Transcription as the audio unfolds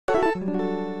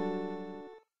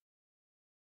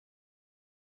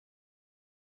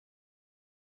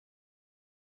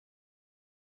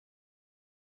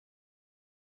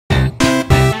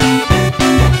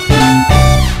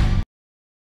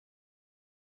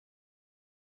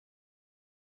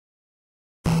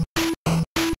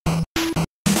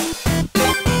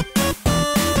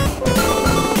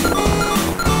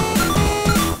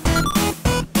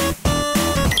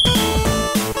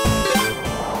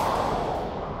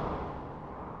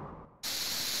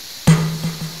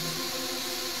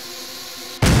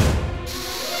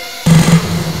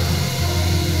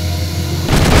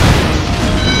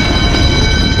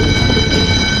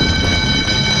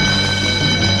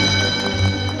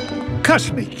Cuss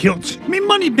me, kilts. Me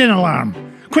money bin alarm.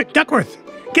 Quick, Duckworth,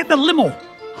 get the limo.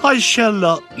 I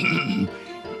shall,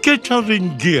 get her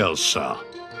in gear, sir.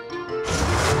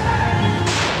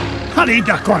 Hurry,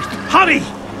 Duckworth, hurry!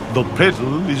 The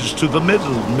pedal is to the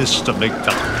middle, Mr.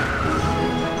 McDuck.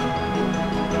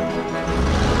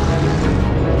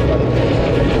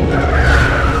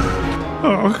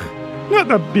 Oh, not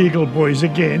the Beagle Boys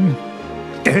again.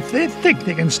 If they think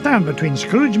they can stand between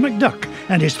Scrooge McDuck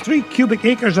and his 3 cubic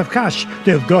acres of cash,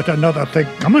 they've got another thing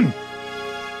coming.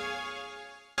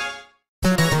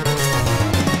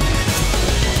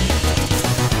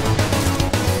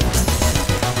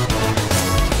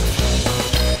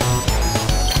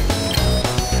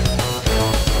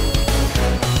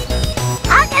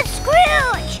 Uncle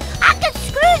Scrooge! Uncle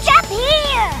Scrooge up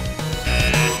here!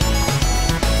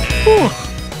 Oh,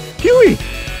 Huey,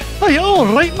 are you all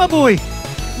right, my boy?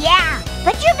 Yeah,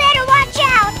 but you better watch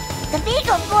out! The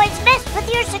Beagle Boys messed with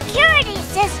your security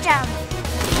system!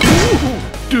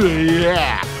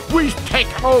 Yeah, we've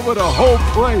taken over the whole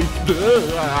place.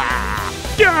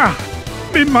 Yeah,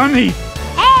 me money.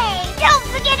 Hey, don't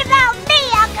forget about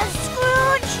me, Uncle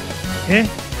Scrooge! Eh?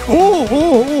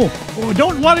 Oh,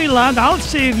 don't worry, lad, I'll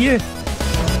save you.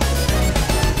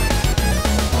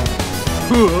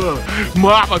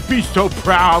 Mama, be so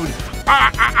proud.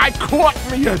 I caught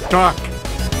me a duck.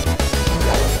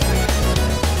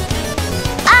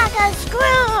 Uncle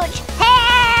Scrooge,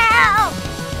 help!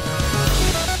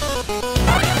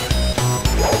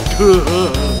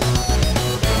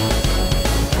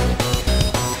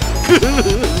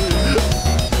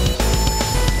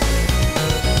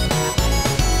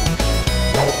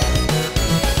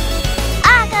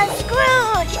 Uncle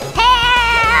Scrooge,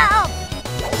 help!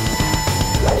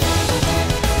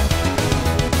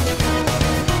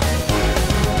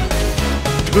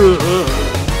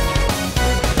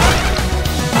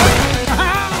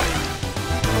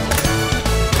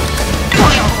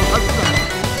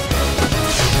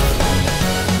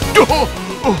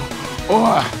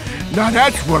 Now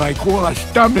that's what I call a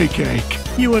stomach ache.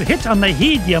 You were hit on the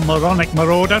head, you moronic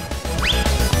marauder.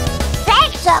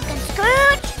 Thanks, Uncle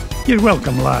Scrooge! You're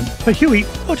welcome, lad. But Huey,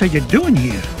 what are you doing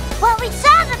here? Well, we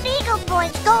saw the Beagle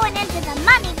Boys going into the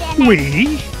money bin.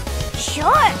 We?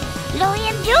 Sure, Louie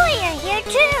and Dewey are here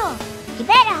too. You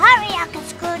better hurry, Uncle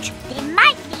Scrooge. They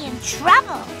might be in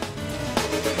trouble.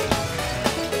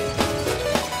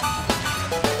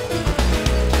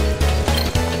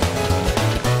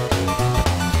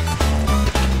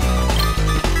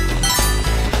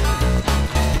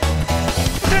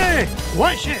 Hey,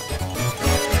 watch it.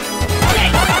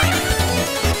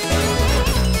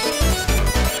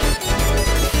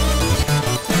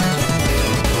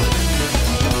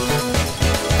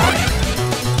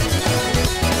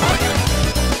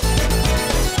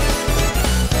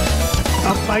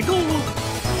 Up I go.